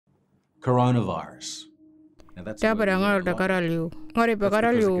coronavirus. Tabarangal da karaliu. Ngore pa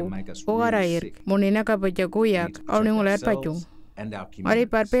karaliu. Ogarair. Monina ka pajaguyak. Awning ulat pachung. Ngore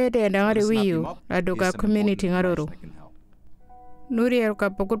parpede da ngare wiyu. Aduka community ngaroro. Nuri ka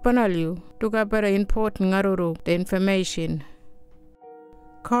pukut panaliu. Tuka para import ngaroro. The information.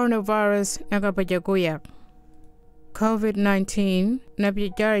 Coronavirus naga pajaguyak. Covid-19 na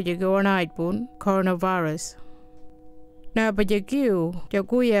pijari jagoana pun coronavirus. Na pajakiu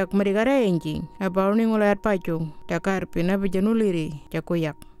jakuyak marigarenjing abauni ngulat pachung takarpi na pajanuliri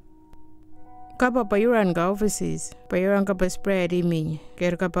jakuyak. Kapa payuran ka offices payuran ka pa spread imi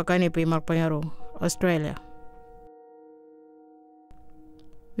ker kapa kani pi malpanyaro Australia.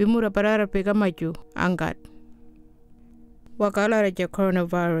 Wimura parara pi kamaju angkat. Wakala raja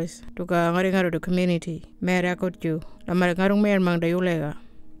coronavirus tuka ngari-ngaro the community mera kotju lamar ngarung mer mang dayulega.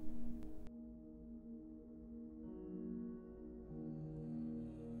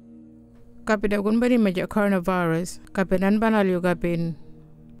 Kapin agun bani maja coronavirus kapin an banaliu kapin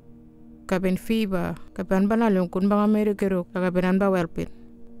fever kapin banaliu kun bang Amerikero kapin an ba welpin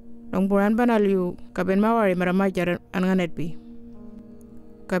long buran banaliu kapin mawari maramajar an nganetpi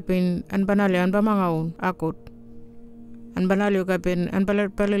kapin an banaliu an ba mangaun akut an banaliu kapin an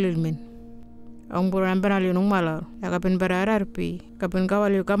palililmin ang buran banaliu nung malar kapin barararpi kapin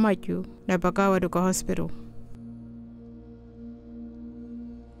kawaliu kamaju na pakawa duka hospital.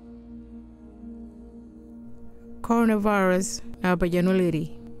 Coronavirus na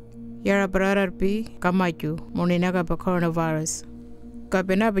pajanuliri. Yara parararpi kamaju monina ka pa coronavirus.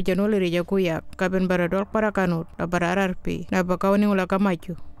 Kapena pajanuliri jakuyak kapen baradol para kanut na parararpi na pakawani ula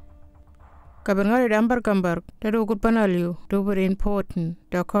kamaju. Kapen ngari dambar kambar tado ukut panaliu super important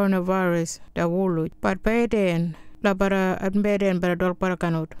da coronavirus da wulu pat paeden la para adbeden baradol para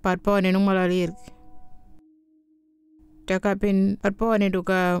kanut pat pone nung malalir. Kapin at po ni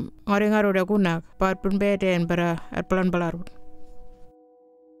duka ngari-ngaro da kunak pat pembeden para at pelan balarut.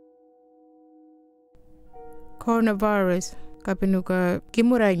 Coronavirus kapin duka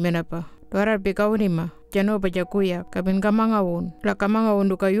kimuray menapa dorar pikaw nima jano pa jakuya kapin kamangawon la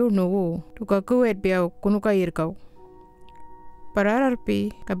kamangawon duka yurno wo duka kuwet biaw kunuka irkaw.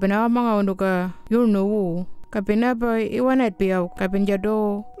 Parararpi kapin awa mangawon duka yurno wo kapin apa iwanet biaw kapin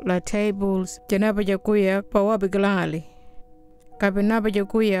jado la tables jana pa jakuya pawa bigalangali. Kapina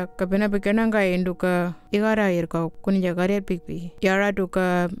pajakuya kapina pikananga induka igara irka kuni jagaret pipi yara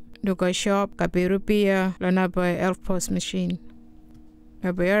duka shop kapi rupia lana pa elf post machine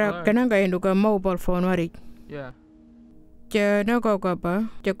apa yara kananga induka mobile phone wari ja nako kapa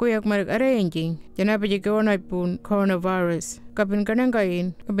jakuya kmarik arranging jana pajikona pun coronavirus kapin kananga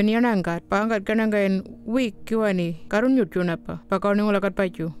kapin yanangkat paangkat kananga week kiwani karun yutjuna pa pakawni ngulakat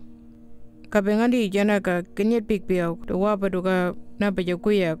paju. Kapengandi jana ka kenyet pikpiau to wapa duka napa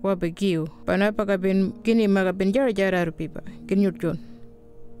jakuya wapa kiu panapa kapin kini maka penjara rupipa kenyut jon.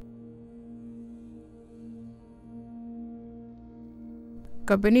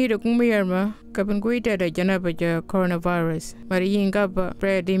 Kapeni duk miyarma kapin kuita da jana pa ja coronavirus mari yinga pa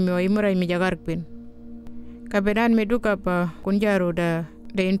predimi wa imurai mi jagarpin. Kapenan me duka pa kunjaro da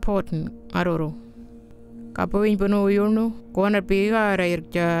important aroro. Kapawin pun uyurnu, kuana piga ara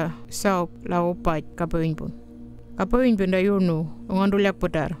irja saup laupat kapawin pun. Kapawin pun dayurnu, ngandulak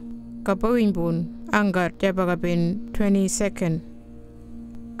putar. Kapawin pun anggar japa kapin 22nd.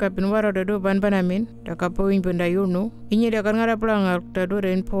 Kapin waro dadu ban banamin, da kapawin pun dayurnu. Inye da kan ngara pelangar dadu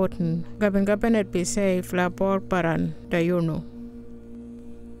da important. Kapin kapenet pi safe la por paran dayurnu.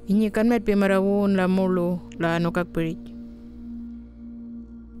 Inye kan met pi marawun la mulu la nukak pirik.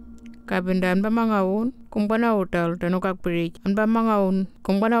 Kapin dan pamangawun kung bana hotel da nukak pirik an pamangawun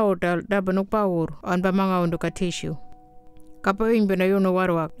kung bana hotel da banuk pawur an pamangawun duka tissue. Kapawin pun dayurnu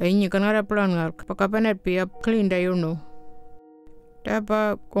warwak da inye kan ngara pelangar pakapenet pi up clean dayurnu. Da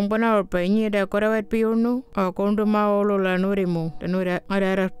pa kung bana orpa inye da korawet pi yurnu o kundu maolo la nurimu da nuri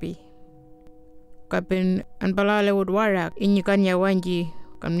ngararar pi. Kapin an palale wud warak inye kan yawanji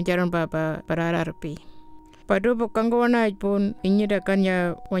kan menjaran pa pararar pi. Padu pukanggawana pun inye da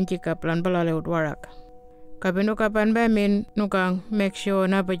kanya wanjika plan balale warak. Kapinu kapan bamin nukang make sure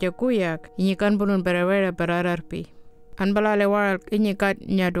na pajakuyak inye kan punun berawera barararpi. An balale warak inye kat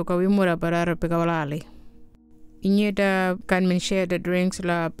nyadu kawimura barararpi kawalali. Inye da kan min share the drinks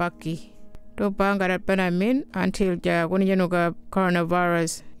la paki. To panggarat panamin until ja kuni januka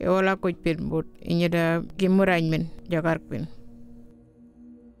coronavirus e wala kujpin but inye da gimurajmin jakarpin.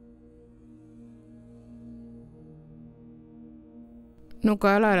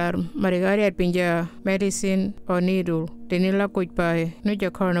 Nuka alar marigariat pinja medicine or needle tenila kujpai nuja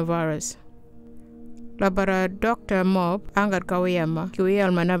coronavirus. la bara doctor mob angat kawiyama kiwiyal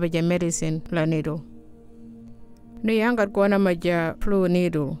manabaja medicine la needle. No yangat kuana maja flu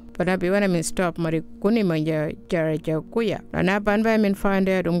needle. Panabi wana min stop mari kuni manja jaraja kuya. La napan ba min find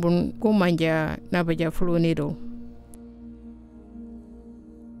out umbun kumanja nabaja flu needle.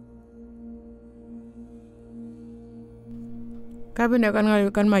 Kabina kan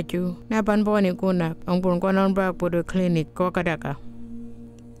ngal kan maju napan boni kuna umbun konon ba podo clinic ko kadaka.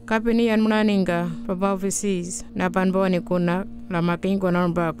 Kapini yan munaninga from overseas napan boni kuna la makin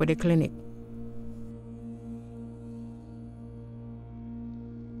konon ba podo clinic.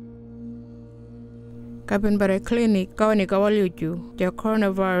 Kapin bara clinic kawani kawaluju ja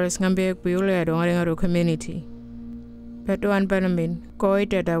coronavirus ngambe kuyule do ngaro community. Petuan panamin ko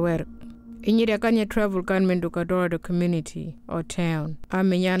ite da work. Inyira kanya travel kan menduka door the community or town.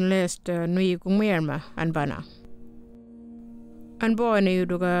 Aminyan lest nui kumierma anbana. Anbo ni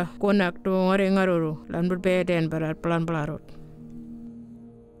yuduka konak do ngare ngaruru lan berbeden barat pelan pelarut.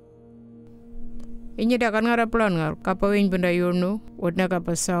 Inyira kan ngara pelan ngal kapawin benda yurnu wadna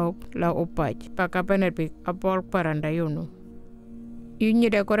kapasau la opaj pakapanet apol paranda yurnu.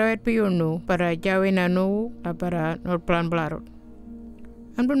 Inyira korawet pi yurnu para jawina nu para nor pelan pelarut.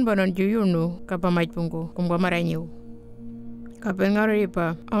 Anpun banon juyurnu kapa majpungu kumba maranyu. Kapen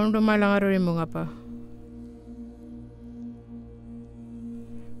ngaripa aundu malang arimu ngapa.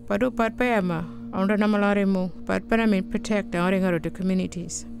 Padu pat payama aundu namalarimu pat panamin protect the ngaru the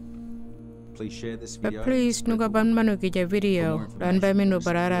communities. Please share this video. But please nuga ban manu kija video dan baminu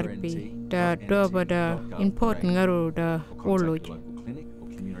barararpi da doba da important ngaru da uluj.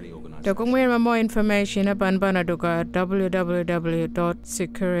 To kumwira more information apan banaduka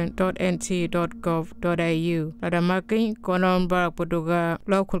www.securent.nt.gov.au. Ada makin konon barak puduga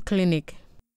local clinic